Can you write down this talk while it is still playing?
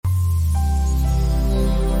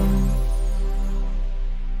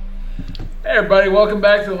Hey everybody, welcome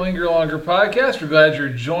back to the Linger Longer podcast. We're glad you're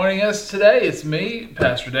joining us today. It's me,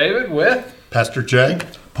 Pastor David, with Pastor Jay,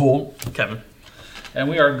 Paul, Kevin. And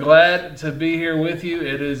we are glad to be here with you.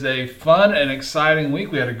 It is a fun and exciting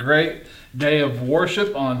week. We had a great day of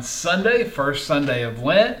worship on Sunday, first Sunday of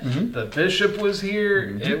Lent. Mm-hmm. The bishop was here.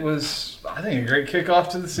 Mm-hmm. It was, I think, a great kickoff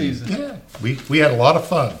to the season. Yeah, we had a lot of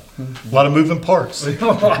fun. A lot of moving parts. A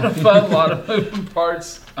lot of fun, a lot of moving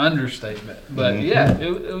parts. Understatement. But yeah,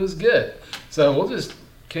 it was good. So we'll just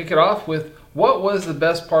kick it off with, what was the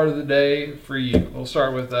best part of the day for you? We'll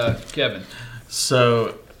start with Kevin.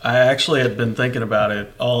 So I actually had been thinking about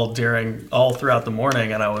it all throughout the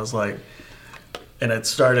morning, and I was like, and it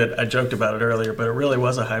started, I joked about it earlier, but it really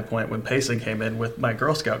was a high point when Payson came in with my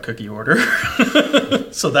Girl Scout cookie order.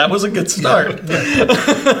 So that was a good start.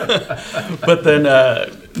 But then,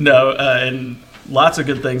 and lots of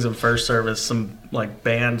good things in first service, some like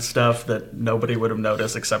band stuff that nobody would have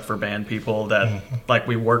noticed except for band people that like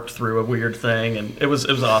we worked through a weird thing, and it was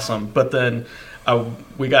awesome. But then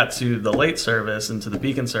we got to the late service and to the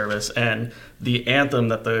beacon service, and the anthem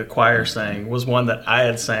that the choir sang was one that I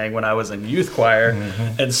had sang when I was in youth choir.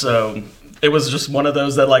 And so it was just one of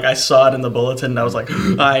those that like I saw it in the bulletin and I was like,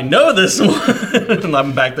 I know this one. And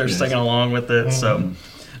I'm back there singing along with it. So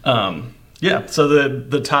yeah, so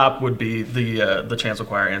the top would be the chancel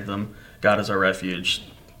choir anthem, God is our refuge.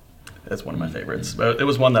 That's one of my favorites. But it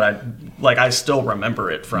was one that I still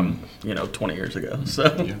remember it from 20 years ago.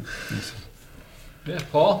 So yeah,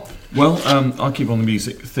 Paul? Well, I'll keep on the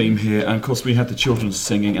music theme here. And of course, we had the children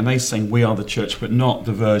singing, and they sang We Are the Church, but not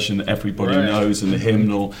the version that everybody knows in the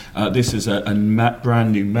hymnal. This is a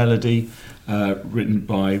brand new melody written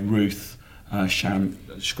by Ruth Schramm,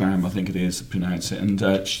 I think it is, pronounce it. And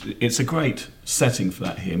it's a great setting for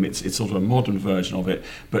that hymn. It's sort of a modern version of it,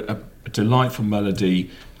 but a delightful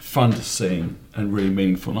melody, fun to sing and really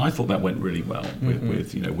meaningful. And I thought that went really well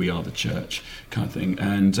with We Are the Church kind of thing.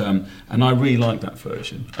 And I really like that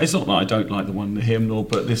version. It's not that I don't like the one in the hymnal,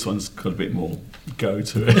 but this one's got a bit more go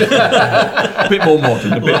to it. a bit more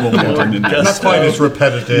modern. Not quite as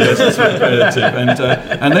repetitive. Yes, it's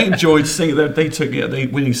repetitive. And they enjoyed singing.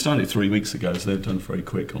 When he started 3 weeks ago, so they've done very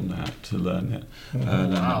quick on that to learn it.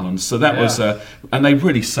 That one. So that was, and they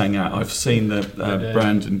really sang out. I've seen that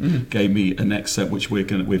Brandon gave me an excerpt which we've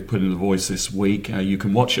put in The Voice this week. You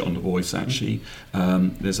can watch it on The Voice, actually.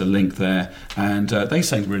 There's a link there. And they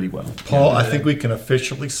sang really well. Paul, I think we can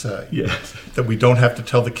officially say that we don't have to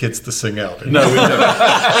tell the kids to sing out anymore. No, we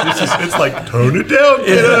don't. It's like, tone it down,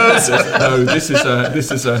 kiddos. No,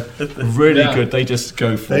 this is a really good. They just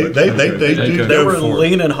go for it. They were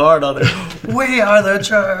leaning hard on it. We are the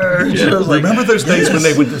church. Yeah. Remember those days when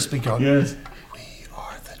they would speak on? Yes.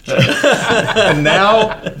 And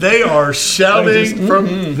now they are shouting from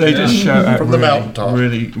the mountaintop.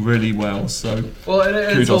 Really, really well. So and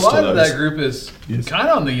a lot of that group is kind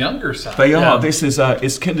of on the younger side. They are. This is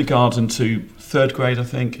it's kindergarten to third grade, I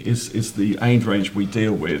think, is the age range we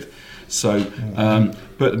deal with. So,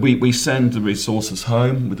 but we send the resources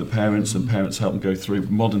home with the parents, and parents help them go through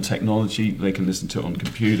modern technology. They can listen to it on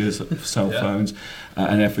computers, cell phones,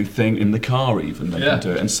 and everything, in the car even, they can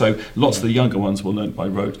do it. And so lots of the younger ones will learn by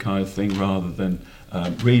rote kind of thing rather than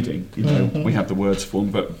reading. We have the words for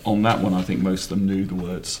them, but on that one, I think most of them knew the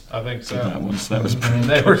words. I think so. That one, so that was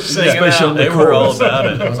they were singing out. They were all about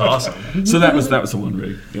it. It was awesome. So that was the one,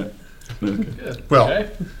 really. Yeah. Good. Well,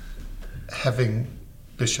 having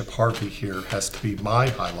Bishop Harvey here has to be my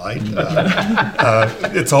highlight.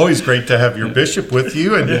 It's always great to have your bishop with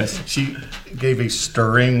you, and she gave a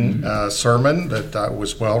stirring sermon that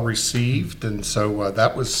was well received, and so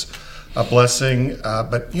that was a blessing.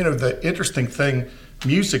 But the interesting thing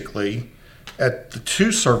musically, at the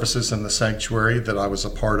two services in the sanctuary that I was a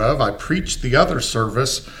part of, I preached the other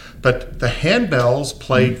service, but the handbells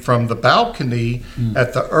played from the balcony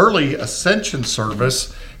at the early Ascension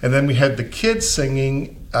service, and then we had the kids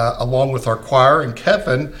singing along with our choir and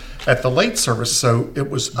Kevin at the late service. So it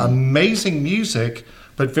was amazing music,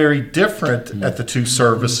 but very different at the two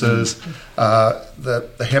services.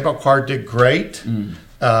 The handbell choir did great,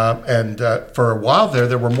 and for a while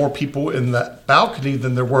there were more people in the balcony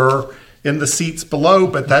than there were in the seats below,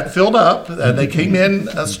 but that filled up, and they came in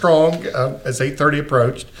strong as 8:30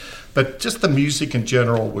 approached. But just the music in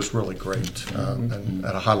general was really great, and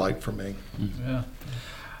a highlight for me. Yeah.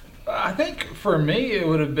 I think for me it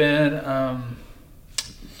would have been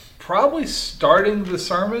probably starting the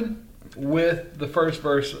sermon with the first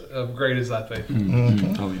verse of "Great is Thy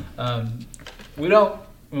Faithfulness." We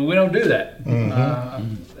don't do that,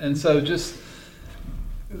 and so just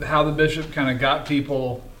how the bishop kind of got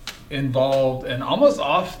people involved and almost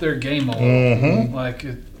off their game a little. Like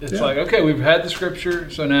it's like, okay, we've had the scripture,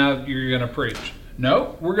 so now you're going to preach.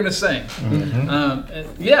 No, we're going to sing.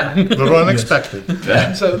 Yeah. A little unexpected.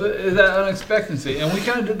 Yeah. So that unexpectancy. And we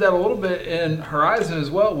kind of did that a little bit in Horizon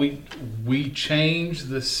as well. We changed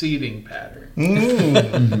the seating pattern.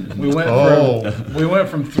 We went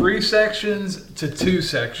from 3 sections to 2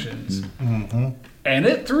 sections. And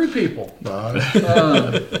it threw people. But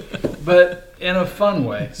in a fun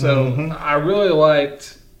way. So I really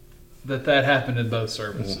liked that happened in both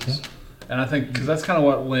services. And I think, because that's kind of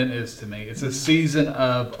what Lent is to me. It's a season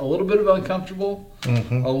of a little bit of uncomfortable,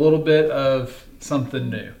 a little bit of something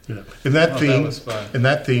new. Yeah. In that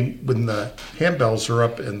theme, when the handbells are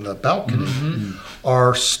up in the balcony,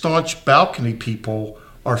 our staunch balcony people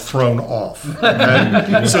are thrown off.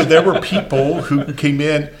 Okay? So there were people who came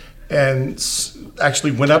in and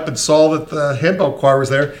actually went up and saw that the handbell choir was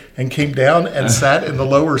there and came down and sat in the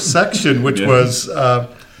lower section, which was...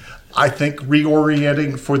 I think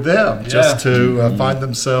reorienting for them just to find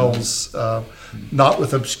themselves not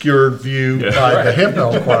with obscured view by the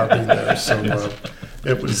handbell choir being there. So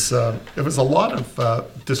it was a lot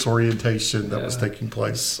of disorientation that was taking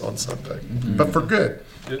place on Sunday, but for good.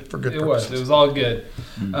 For good purposes. It was all good.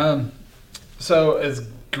 So as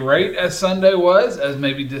great as Sunday was, as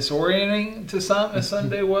maybe disorienting to some as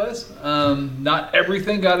Sunday was, not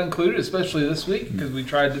everything got included, especially this week, because we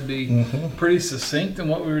tried to be pretty succinct in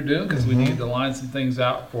what we were doing, because we needed to line some things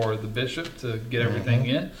out for the bishop to get everything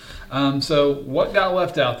in. So what got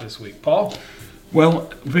left out this week? Paul? Well,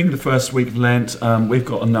 being the first week of Lent, we've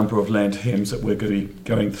got a number of Lent hymns that we're going to be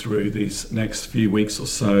going through these next few weeks or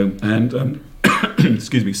so. And,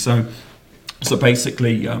 excuse me, so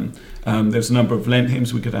basically... there's a number of Lent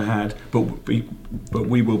hymns we could have had, but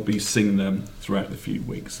we will be singing them throughout the few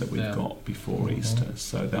weeks that we've got before Easter,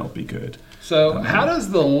 so that'll be good. So how does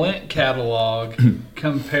the Lent catalog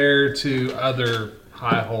compare to other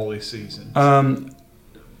High Holy seasons?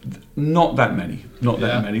 Not that many.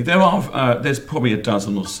 That many. There's probably a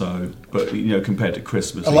dozen or so, but compared to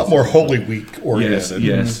Christmas, a lot more Holy Week oriented.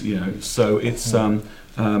 Yes. So it's.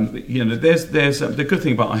 There's the good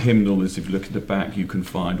thing about a hymnal is if you look at the back, you can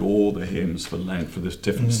find all the hymns for Lent for the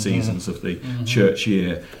different seasons of the church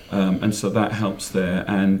year, and so that helps there.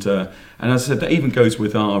 And as I said, that even goes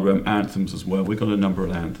with our anthems as well. We've got a number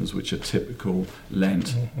of anthems which are typical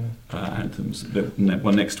Lent anthems.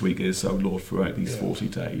 Next week is "O Lord, throughout these 40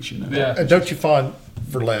 days." Yeah. And don't you find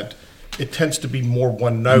for Lent, it tends to be more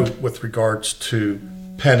one note with regards to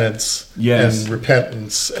penance and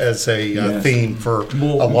repentance as a theme for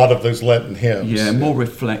a lot of those Lenten hymns. Yeah,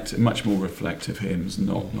 much more reflective hymns,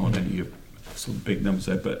 not any sort of big numbers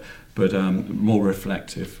there, but more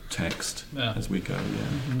reflective text as we go.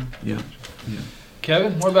 Yeah.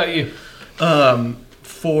 Kevin, what about you?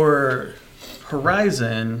 For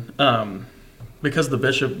Horizon, because the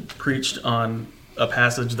bishop preached on a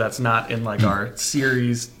passage that's not in like our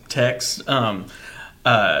series text, I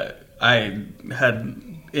had.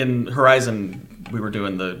 In Horizon, we were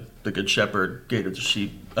doing the Good Shepherd, Gate of the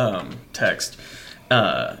Sheep text.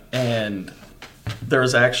 And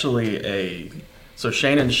there's actually so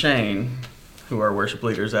Shane and Shane, who are worship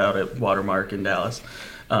leaders out at Watermark in Dallas,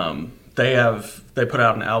 they put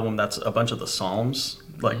out an album that's a bunch of the Psalms,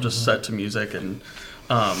 like just set to music. And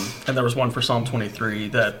there was one for Psalm 23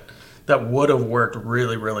 that would have worked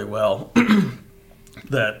really, really well.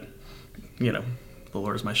 That, the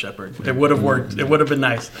Lord is my shepherd. It would have worked. It would have been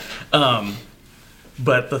nice.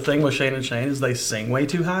 But the thing with Shane and Shane is they sing way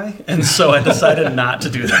too high. And so I decided not to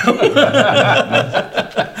do that.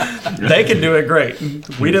 They can do it great.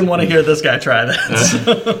 We didn't want to hear this guy try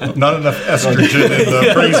that. Not enough estrogen in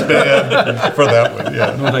the praise band for that one.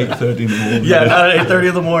 Yeah. Not 8:30 in the morning. Yeah, not at 8:30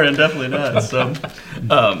 in the morning. Definitely not. So,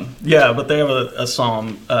 but they have a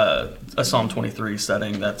Psalm 23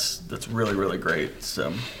 setting that's really, really great.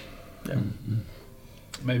 So, yeah.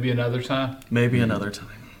 Maybe another time? Maybe another time.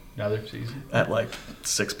 Another season? At like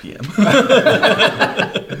 6 p.m.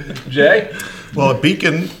 Jay? Well, at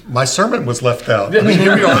Beacon, my sermon was left out. I mean,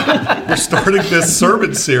 here we are. We're starting this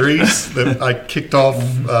sermon series that I kicked off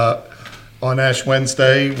on Ash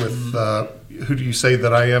Wednesday with Who Do You Say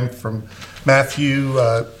That I Am from Matthew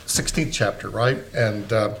 16th chapter, right?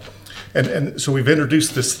 And so we've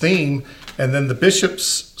introduced this theme. And then the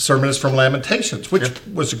bishop's sermon is from Lamentations, which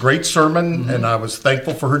was a great sermon, and I was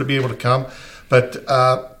thankful for her to be able to come. But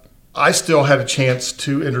I still had a chance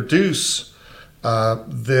to introduce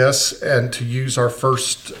this and to use our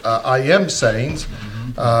first I am sayings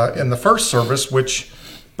in the first service, which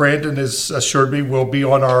Brandon has assured me will be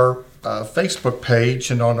on our Facebook page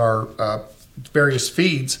and on our various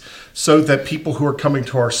feeds, so that people who are coming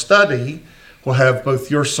to our study will have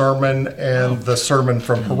both your sermon and the sermon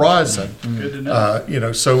from Horizon. Good to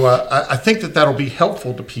know. So I think that that'll be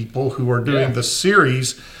helpful to people who are doing this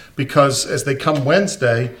series, because as they come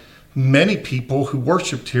Wednesday, many people who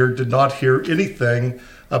worshiped here did not hear anything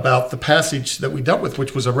about the passage that we dealt with,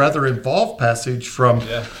 which was a rather involved passage from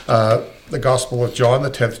the Gospel of John,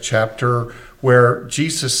 the 10th chapter, where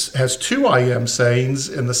Jesus has two I am sayings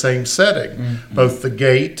in the same setting, both the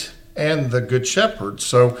gate and the Good Shepherd.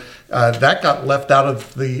 So that got left out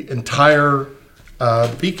of the entire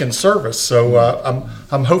Beacon service. So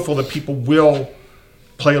I'm hopeful that people will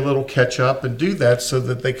play a little catch up and do that so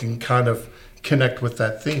that they can kind of connect with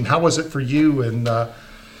that theme. How was it for you in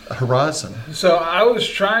Horizon? So I was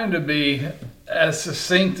trying to be as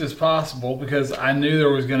succinct as possible, because I knew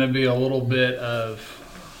there was going to be a little bit of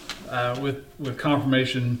with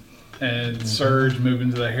confirmation and Serge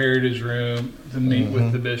moving to the Heritage Room to meet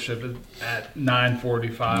with the bishop at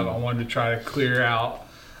 9:45. I wanted to try to clear out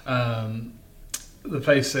the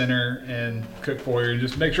Faith Center and Cook Foyer and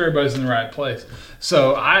just make sure everybody's in the right place.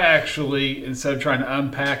 So I actually, instead of trying to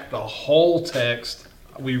unpack the whole text,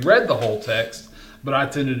 we read the whole text, but I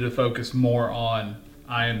tended to focus more on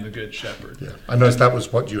I am the Good Shepherd. Yeah, I noticed that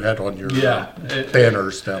was what you had on your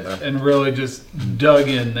banners down there. And really just dug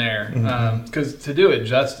in there. Because to do it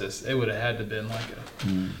justice, it would have had to been like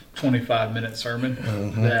a 25-minute sermon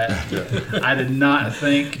that I did not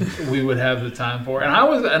think we would have the time for. And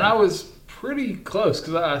I was pretty close,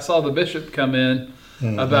 because I saw the bishop come in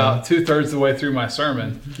about 2/3 of the way through my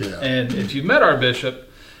sermon. Yeah. And if you met our bishop,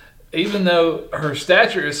 even though her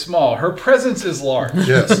stature is small, her presence is large.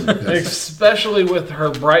 Yes. Especially with her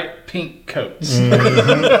bright pink coats.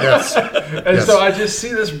 Yes. And so I just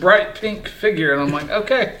see this bright pink figure, and I'm like,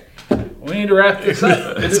 okay, we need to wrap this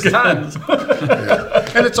up. It's time.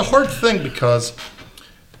 And it's a hard thing, because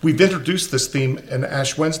we've introduced this theme in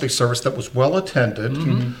Ash Wednesday service that was well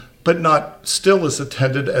attended, but not still as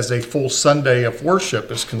attended as a full Sunday of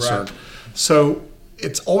worship is concerned. Right. So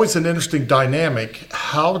it's always an interesting dynamic.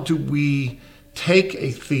 How do we take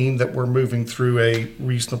a theme that we're moving through a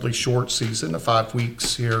reasonably short season of 5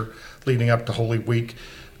 weeks here leading up to Holy Week?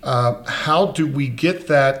 How do we get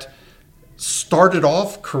that started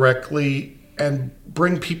off correctly and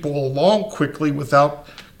bring people along quickly without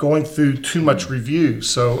going through too much review?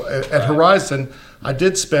 So at Horizon, I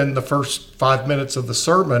did spend the first 5 minutes of the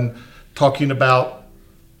sermon talking about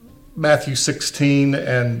Matthew 16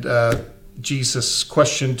 and Jesus'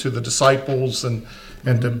 question to the disciples and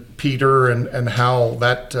to Peter, and how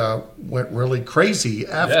that went really crazy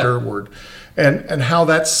afterward, and how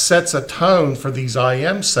that sets a tone for these I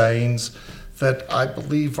am sayings that I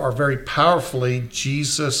believe are very powerfully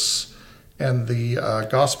Jesus and the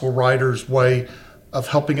gospel writers' way of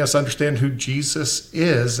helping us understand who Jesus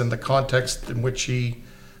is in the context in which he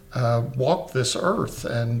walked this earth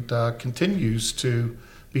and continues to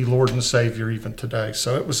be Lord and Savior even today.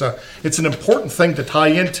 So it's an important thing to tie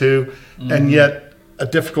into, and yet a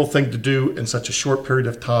difficult thing to do in such a short period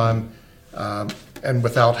of time, and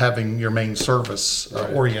without having your main service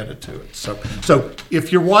oriented to it. So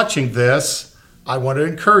if you're watching this, I want to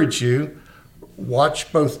encourage you,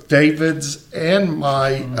 watch both David's and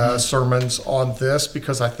my sermons on this,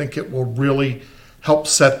 because I think it will really help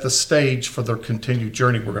set the stage for their continued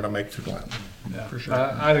journey we're going to make through Lent. Yeah, for sure.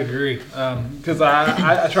 I'd agree, because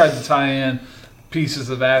I tried to tie in pieces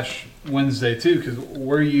of Ash Wednesday too, because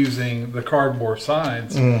we're using the cardboard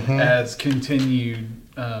signs as continued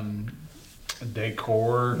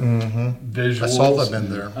decor, visuals. I saw them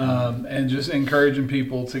in there, and just encouraging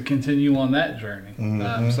people to continue on that journey.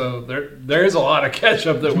 So there is a lot of catch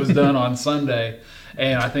up that was done on Sunday,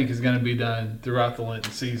 and I think is going to be done throughout the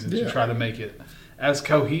Lenten season to try to make it as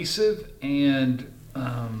cohesive and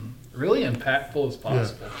really impactful as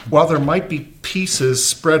possible. While there might be pieces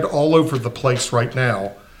spread all over the place right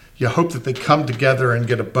now, you hope that they come together and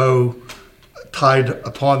get a bow tied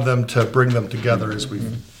upon them to bring them together as we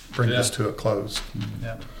bring this to a close.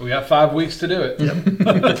 Yeah, we got 5 weeks to do it.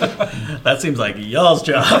 That seems like y'all's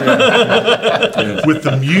job. With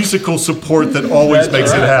the musical support that always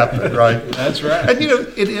makes it happen, right? That's right. And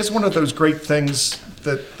it is one of those great things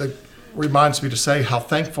that reminds me to say how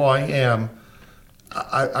thankful I am.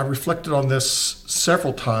 I reflected on this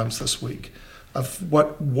several times this week, of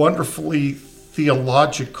what wonderfully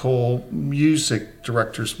theological music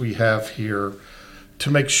directors we have here to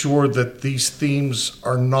make sure that these themes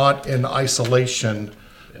are not in isolation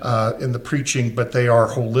in the preaching, but they are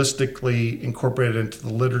holistically incorporated into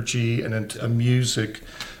the liturgy and into the music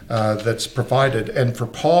that's provided. And for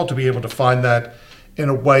Paul to be able to find that in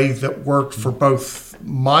a way that worked for both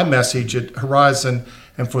my message at Horizon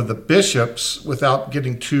and for the bishops without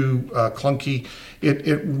getting too clunky.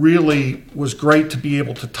 It really was great to be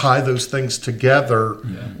able to tie those things together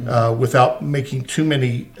without making too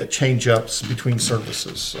many change-ups between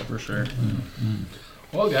services. So. For sure.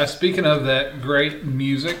 Well, guys, speaking of that great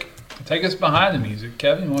music, take us behind the music.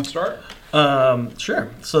 Kevin, you want to start? Sure.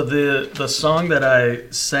 So the song that I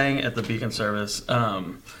sang at the Beacon service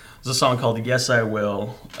was a song called "Yes I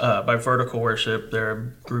Will" by Vertical Worship. They're a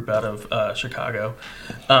group out of Chicago.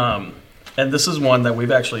 And this is one that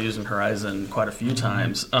we've actually used in Horizon quite a few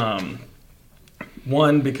times.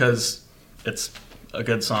 One, because it's a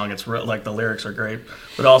good song. It's like the lyrics are great,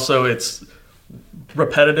 but also it's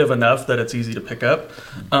repetitive enough that it's easy to pick up.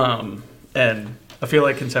 And I feel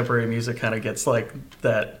like contemporary music kind of gets like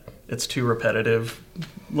that. It's too repetitive,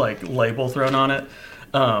 like label thrown on it.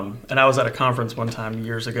 And I was at a conference one time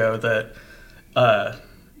years ago that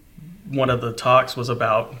one of the talks was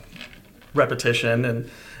about repetition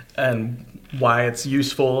and why it's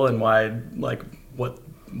useful and why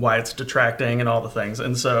it's detracting and all the things.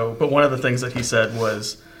 And so, but one of the things that he said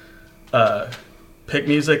was, pick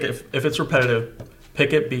music if it's repetitive,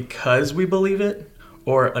 pick it because we believe it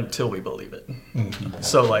or until we believe it. Mm-hmm.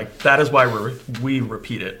 So like that is why we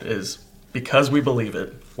repeat it, is because we believe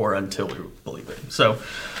it or until we believe it. So,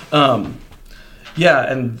 and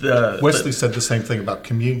Wesley said the same thing about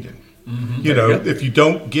communion. Mm-hmm. You know, if you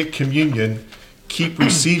don't get communion, keep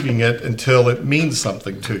receiving it until it means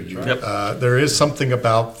something to you. Yep. There is something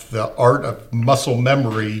about the art of muscle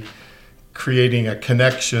memory creating a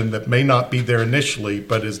connection that may not be there initially,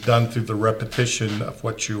 but is done through the repetition of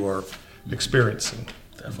what you are experiencing.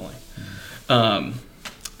 Definitely. But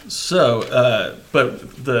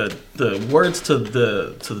the words to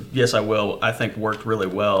the "Yes I Will" I think worked really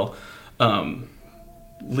well,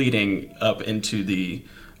 leading up into the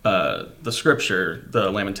scripture, the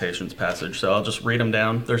Lamentations passage. So I'll just read them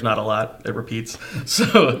down. There's not a lot. It repeats.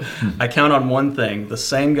 So I count on one thing: the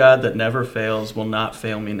same God that never fails will not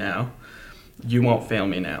fail me now. You won't fail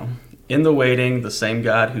me now. In the waiting, the same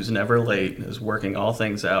God who's never late is working all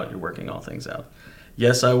things out. You're working all things out.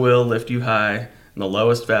 Yes, I will lift you high in the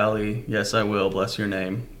lowest valley. Yes, I will bless your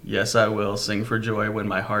name. Yes, I will sing for joy when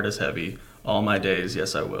my heart is heavy. All my days,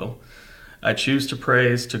 yes, I will. I choose to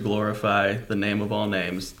praise, to glorify the name of all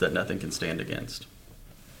names that nothing can stand against.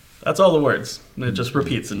 That's all the words. It just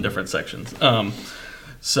repeats in different sections.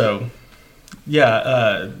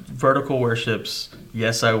 Vertical Worship's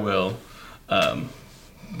Yes, I Will.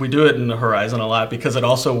 We do it in the Horizon a lot because it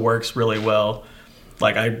also works really well.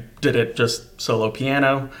 Like I did it just solo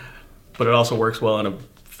piano, but it also works well in a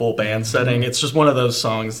full band setting. It's just one of those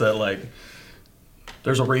songs that like,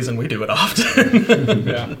 there's a reason we do it often.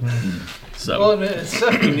 Yeah. So. Well, it's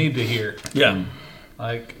stuff we need to hear. Yeah.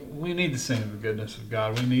 Like we need to sing of the goodness of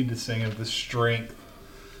God. We need to sing of the strength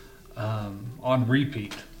on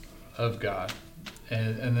repeat of God.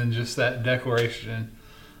 And then just that declaration,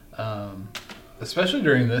 especially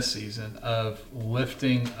during this season, of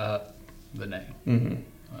lifting up the name. Mm-hmm.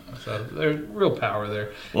 So there's real power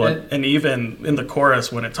there. Well, and even in the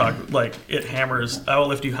chorus when it it hammers, I will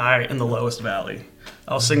lift you high in the lowest valley.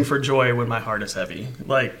 I'll sing for joy when my heart is heavy.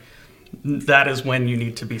 Like, that is when you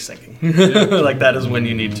need to be singing. Like, that is when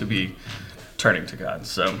you need to be turning to God.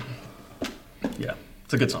 So, yeah,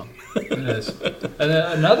 it's a good song. It is. And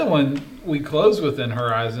then another one we close with in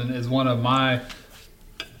Horizon is one of my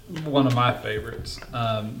favorites.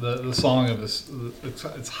 The song of this,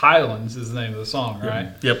 it's Highlands is the name of the song, right?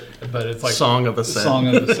 Yep. But it's like Song of Ascent. Song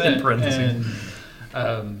of Ascent.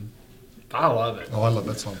 And I love it. Oh, I love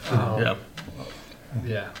that song too.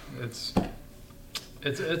 Yeah, it's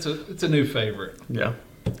a new favorite. Yeah,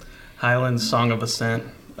 Highlands, Song of Ascent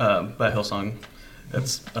by Hillsong.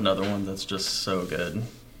 That's another one that's just so good,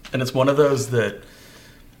 and it's one of those that,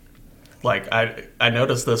 like, I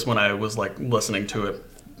noticed this when I was like listening to it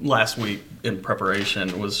last week in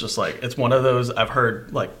preparation. Was just like, it's one of those I've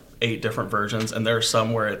heard like 8 different versions, and there are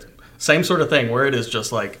some where it's same sort of thing where it is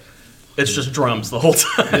just like it's just drums the whole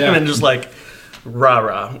time and just like rah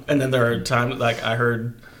rah, and then there are times like I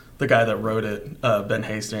heard the guy that wrote it, Ben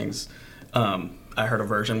Hastings. I heard a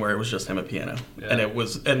version where it was just him at piano, and it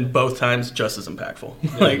was, and both times just as impactful.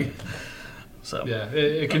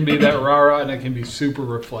 It can be that rah rah, and it can be super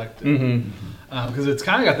reflective because it's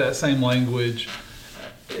kind of got that same language.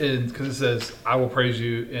 Because it says, "I will praise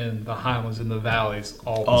you in the highlands and the valleys,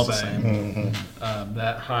 all the same." Mm-hmm.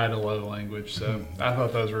 That high to low language. So I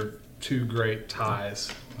thought those were 2 great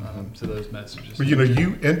ties to those messages. Well,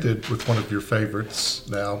 you ended with one of your favorites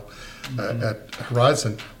now at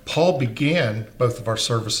Horizon. Paul began both of our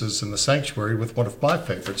services in the sanctuary with one of my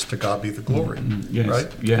favorites, "To God Be the Glory." Yes, right?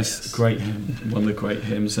 yes, great hymn, one of the great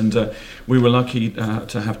hymns. And we were lucky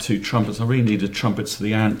to have two trumpets. I really needed trumpets for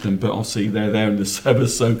the anthem, but obviously they're there in the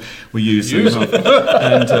service, so we use them.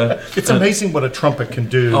 And it's amazing what a trumpet can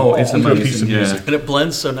do it's to a piece amazing, of music. And it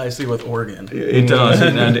blends so nicely with organ. It does,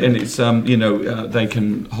 and it's they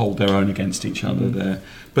can hold their own against each other there.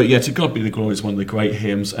 But yeah, "To God Be the Glory" is one of the great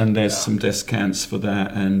hymns, and there's some descants for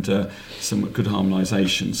that, and some good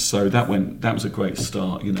harmonisations. So that was a great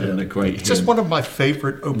start, and a great It's hymn. just one of my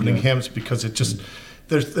favorite opening hymns because it just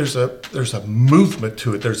there's a movement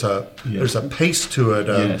to it. There's a pace to it.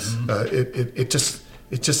 Yes.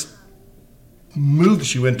 It just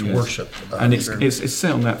moves you into worship. And it's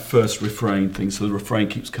set on that first refrain thing, so the refrain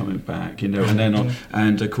keeps coming back, and then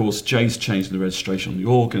and of course Jay's changing the registration on the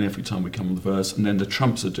organ every time we come on the verse, and then the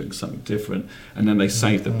trumps are doing something different, and then they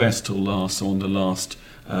save the best till last. So on the last,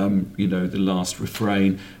 the last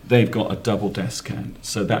refrain, they've got a double descant.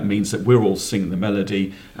 So that means that we're all singing the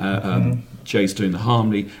melody. Jay's doing the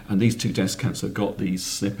harmony, and these two descants have got these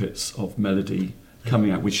snippets of melody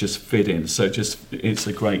coming out, which just fit in. So it's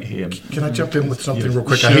a great hymn. Can I jump in with something real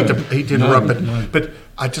quick? Sure. I hate to interrupt, but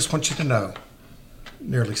I just want you to know,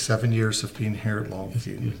 nearly 7 years of being here at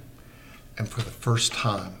Longview, and for the first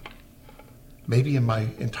time, maybe in my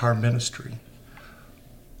entire ministry,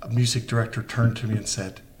 a music director turned to me and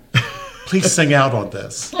said, "Please sing out on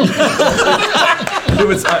this." It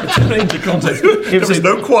was into context. There was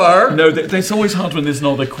no choir. No, it's always hard when there's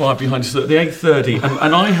not a choir behind you. So at the 8:30,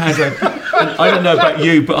 and I had I don't know about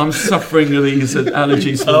you, but I'm suffering with these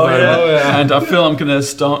allergies for the moment, and I feel I'm going to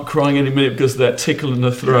start crying any minute because of that tickle in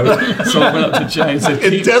the throat. So I went up to Jay and said,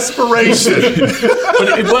 In desperation.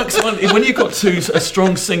 But it works when you've got a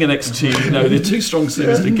strong singer next to you. The two strong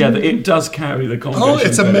singers together, it does carry the congregation. Oh,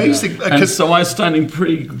 it's amazing. And so I was standing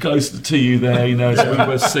pretty close to you there, as we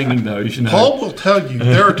were singing those. Paul will tell you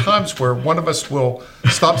there are times where one of us will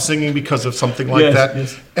stop singing because of something like that,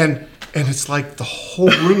 and it's like the whole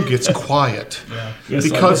room gets quiet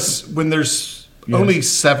because when there's only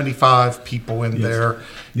 75 people in there,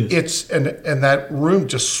 it's and that room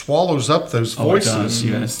just swallows up those voices.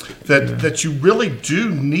 That you really do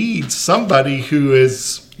need somebody who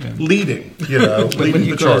is leading, when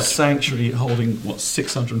you've the got a charge. sanctuary holding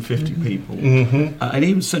 650 people, and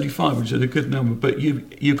even 75, which is a good number, but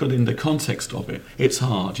you've got in the context of it, it's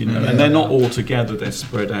hard, and they're not all together; they're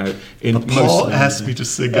spread out. Paul asked me to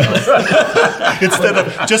sing out instead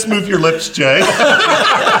of just move your lips, Jay. and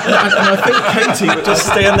I think Katie Just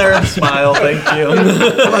stand there and smile. Thank you.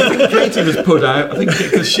 I think Katie was put out. I think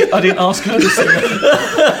because I didn't ask her to sing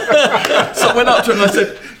it. So I went up to her and I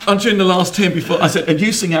said, I'm doing the last hymn before. I said, and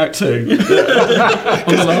you sing out too. On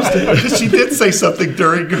the last hymn. Because she did say something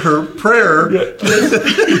during her prayer.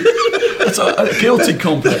 It's a guilty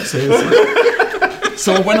complex here.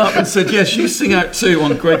 So I went up and said, yes, you sing out too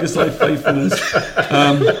on Great Is Thy Faithfulness.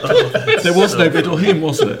 There was no middle hymn,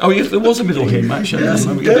 was there? Oh, yes, there was a middle hymn, actually.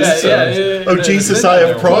 Oh, Jesus, I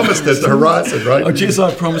have promised at the horizon, right? Oh, Jesus,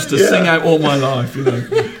 I promised to sing out all my life,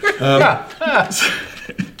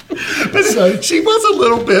 But she was a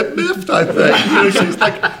little bit miffed, I think. She's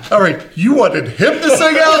like, all right, you wanted him to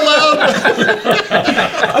sing out loud?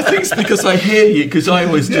 I think it's because I hear you, because I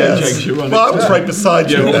always do, Jake. Well, I was right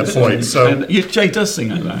beside you at that point. So. And Jay does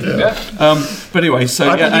sing out loud. But anyway, so...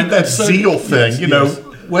 I believe that zeal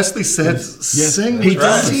thing, Wesley says, sing with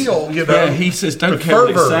zeal, Yeah, he says, don't care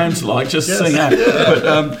what it sounds like, just sing out.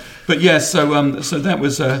 But yeah, so that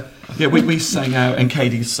was... we sang out, and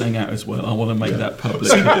Katie sang out as well. I want to make that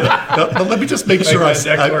public. Now, let me just make sure I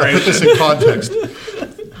put this in context.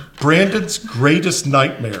 Brandon's greatest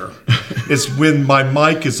nightmare is when my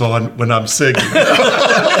mic is on when I'm singing.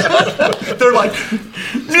 They're like,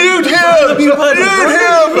 mute him! Mute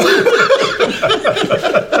him!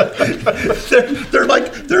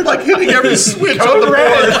 They're like hitting every switch on the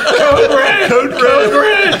board. Code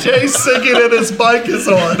red. Jay's singing and his mic is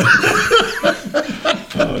on.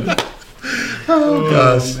 Oh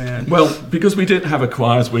gosh! Man. Well, because we didn't have a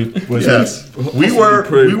choir, as we were the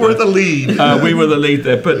lead. We were the lead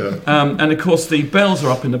there, but and of course the bells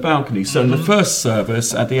are up in the balcony. So in the first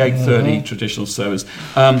service at the 8:30 traditional service,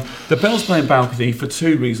 the bells play in balcony for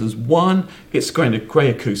two reasons. One, it's great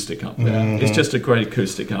acoustic up there. It's just a great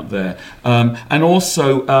acoustic up there, and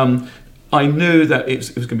also. I knew that it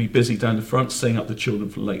was going to be busy down the front, setting up the children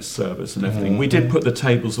for late service and everything. We did put the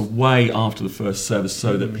tables away after the first service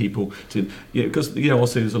so that people didn't, because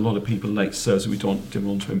also there's a lot of people late service. We didn't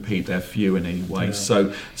want to impede their view in any way.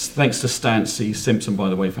 So thanks to Stancy Simpson, by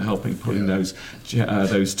the way, for helping putting those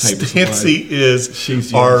tables Stancy away.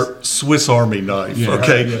 is our Swiss Army knife.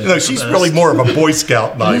 She's really more of a Boy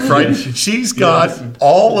Scout knife, right? She's got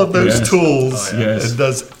all of those tools and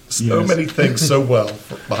does so many things so well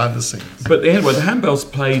behind the scenes. But anyway, the handbells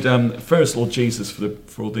played First Lord Jesus for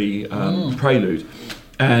the prelude.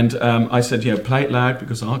 And I said, play it loud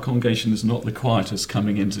because our congregation is not the quietest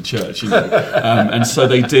coming into church. And so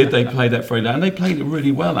they did. They played that very loud. And they played it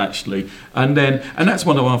really well, actually. And that's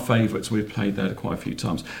one of our favourites. We've played that quite a few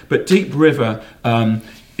times. But Deep River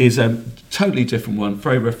is a totally different one,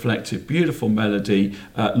 very reflective, beautiful melody,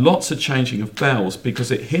 lots of changing of bells because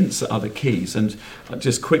it hints at other keys. And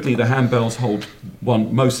just quickly, the handbells hold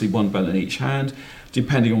mostly one bell in each hand.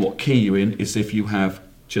 Depending on what key you're in, is if you have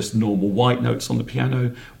just normal white notes on the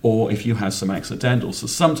piano or if you have some accidentals. So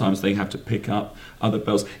sometimes they have to pick up other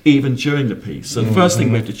bells even during the piece. So the first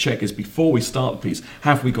thing we have to check is before we start the piece,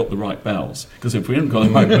 have we got the right bells? Because if we haven't got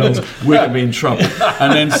the right bells, we're going to be in trouble.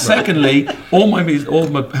 And then secondly, all my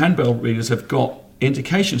handbell readers have got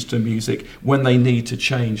indications to music when they need to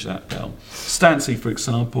change that bell. Stancy, for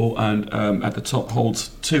example, and at the top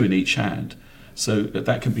holds 2 in each hand. So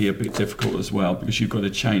that can be a bit difficult as well because you've got to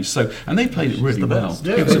change. And they played it really well.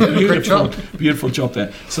 Yeah, it was a great beautiful job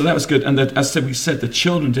there. So that was good. And as we said, the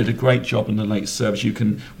children did a great job in the late service. You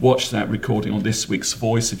can watch that recording on This Week's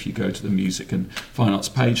Voice if you go to the Music and Fine Arts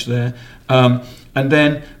page there. And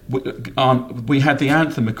then we had the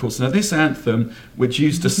anthem, of course. Now, this anthem, which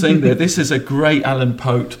used to sing there, this is a great Alan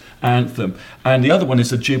Pote anthem. And the other one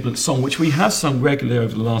is a Jubilant Song, which we have sung regularly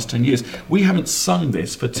over the last 10 years. We haven't sung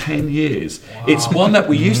this for 10 years. Wow. It's one that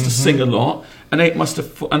we used to sing a lot. And it must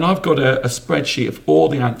have, and I've got a spreadsheet of all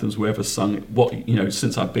the anthems we ever sung,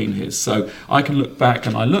 since I've been here. So I can look back,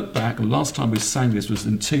 and the last time we sang this was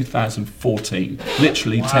in 2014,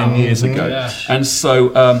 literally 10 years ago. Yeah. And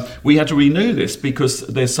so we had to renew this because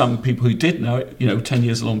there's some people who did know it. 10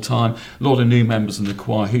 years is a long time. A lot of new members in the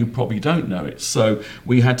choir who probably don't know it. So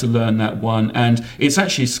we had to learn that one, and it's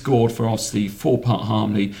actually scored for us the 4-part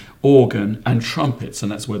harmony, organ and trumpets,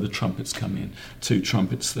 and that's where the trumpets come in, 2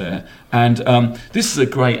 trumpets there. And this is a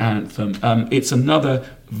great anthem. It's another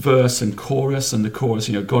verse and chorus, and the chorus,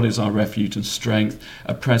 God is our refuge and strength,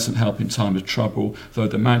 a present help in time of trouble, though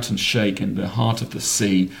the mountains shake in the heart of the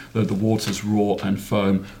sea, though the waters roar and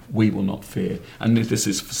foam, we will not fear. And this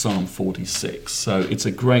is Psalm 46. So it's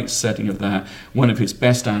a great setting of that, one of his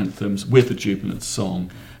best anthems with the Jubilant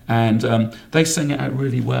Song. And they sang it out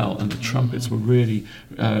really well, and the trumpets were really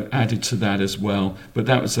added to that as well. But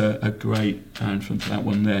that was a great anthem for that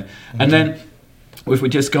one there. And then, if we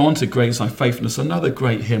just go on to Great Is Thy Faithfulness, another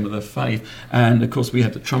great hymn of the faith. And of course, we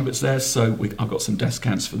had the trumpets there, so I've got some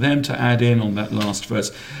descants for them to add in on that last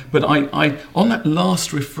verse. But I on that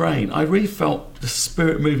last refrain, I really felt the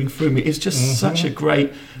Spirit moving through me. It's just such a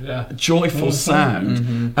great, joyful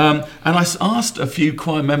sound. And I asked a few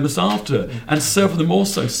choir members after, and several of them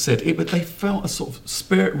also said it, but they felt a sort of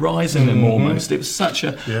Spirit rise in them almost. It was such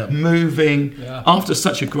a moving, after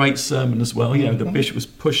such a great sermon as well. The bishop was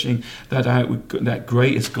pushing that out with that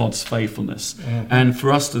great is God's faithfulness. And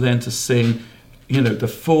for us to sing, the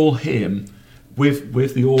full hymn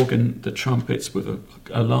with the organ, the trumpets, with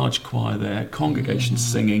a large choir there, congregation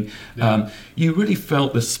singing, you really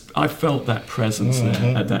felt this. I felt that presence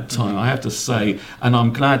there at that time, I have to say, and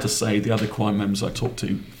I'm glad to say the other choir members I talked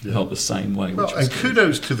to felt the same way. Well, and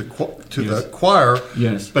kudos to the choir,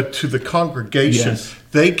 but to the congregation.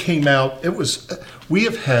 They came out. We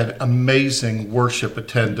have had amazing worship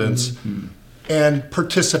attendance and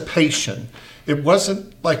participation. It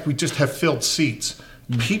wasn't like we just have filled seats.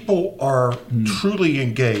 People are truly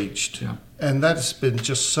engaged, and that has been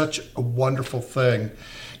just such a wonderful thing.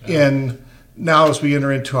 And now as we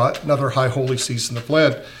enter into another High Holy Season of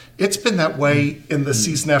Lent, it's been that way in the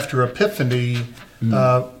season after Epiphany.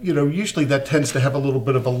 Usually that tends to have a little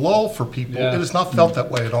bit of a lull for people. It has not felt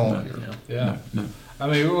that way at all here. No. I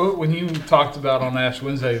mean, when you talked about on Ash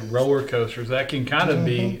Wednesday roller coasters, that can kind of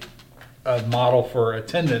be a model for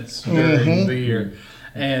attendance during the year.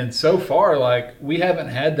 And so far, we haven't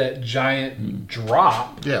had that giant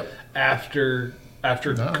drop after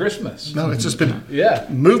Christmas. No, it's just been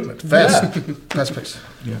movement, fast pace.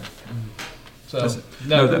 So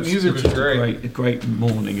the music was great. A great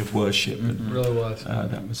morning of worship. It really was.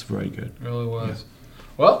 That was very good. It really was.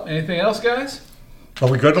 Well, anything else, guys?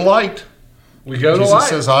 Well, we go to light. We go to Jesus light.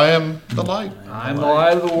 says, "I am the light. I am the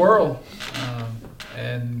light of the world."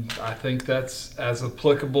 And I think that's as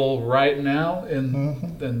applicable right now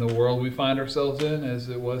in the world we find ourselves in as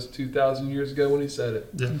it was 2,000 years ago when he said it.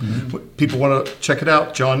 Yeah. People want to check it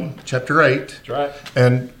out, John chapter 8. That's right.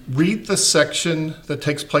 And read the section that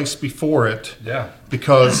takes place before it. Yeah.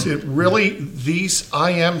 Because it really, these I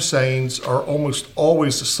am sayings are almost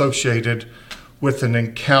always associated with an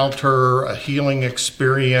encounter, a healing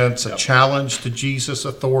experience, a challenge to Jesus'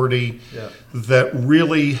 authority that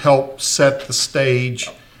really help set the stage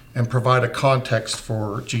and provide a context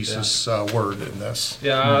for Jesus' word in this.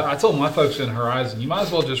 Yeah, I told my folks in Horizon, you might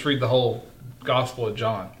as well just read the whole Gospel of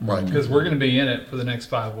John. Right. Because we're going to be in it for the next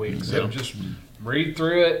 5 weeks. So just read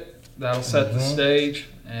through it. That'll set the stage,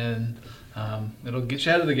 and it'll get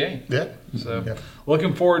you out of the game. Yeah. So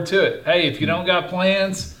looking forward to it. Hey, if you don't got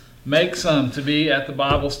plans, make some to be at the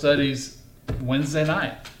Bible studies Wednesday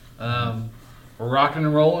night. We're rocking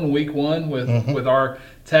and rolling week 1 with our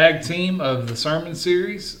tag team of the sermon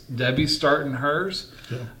series. Debbie's starting hers.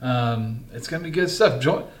 It's going to be good stuff.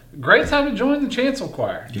 Great time to join the chancel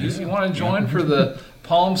choir. If you want to join for the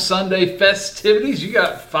Palm Sunday festivities, you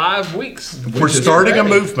got 5 weeks. We're starting a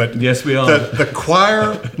movement. Yes, we are. The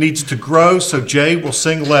choir needs to grow so Jay will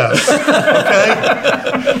sing less.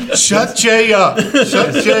 Okay? Shut Jay up.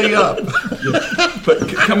 Shut Jay up. But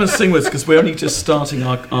come and sing with us, because we're only just starting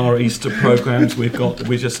our Easter programs. We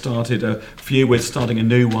just started a few. We're starting a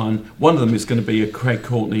new one. One of them is going to be a Craig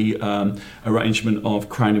Courtney arrangement of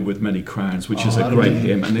 "Crowning with Many Crowns," which is a great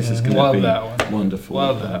hymn, and this is going to be wonderful.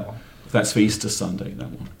 Love that one. That's for Easter Sunday, that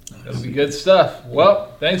one. That'll be good stuff.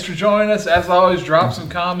 Well, thanks for joining us. As always, drop some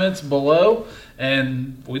comments below,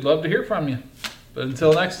 and we'd love to hear from you. But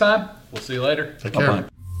until next time, we'll see you later. Take care.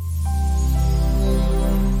 Bye-bye.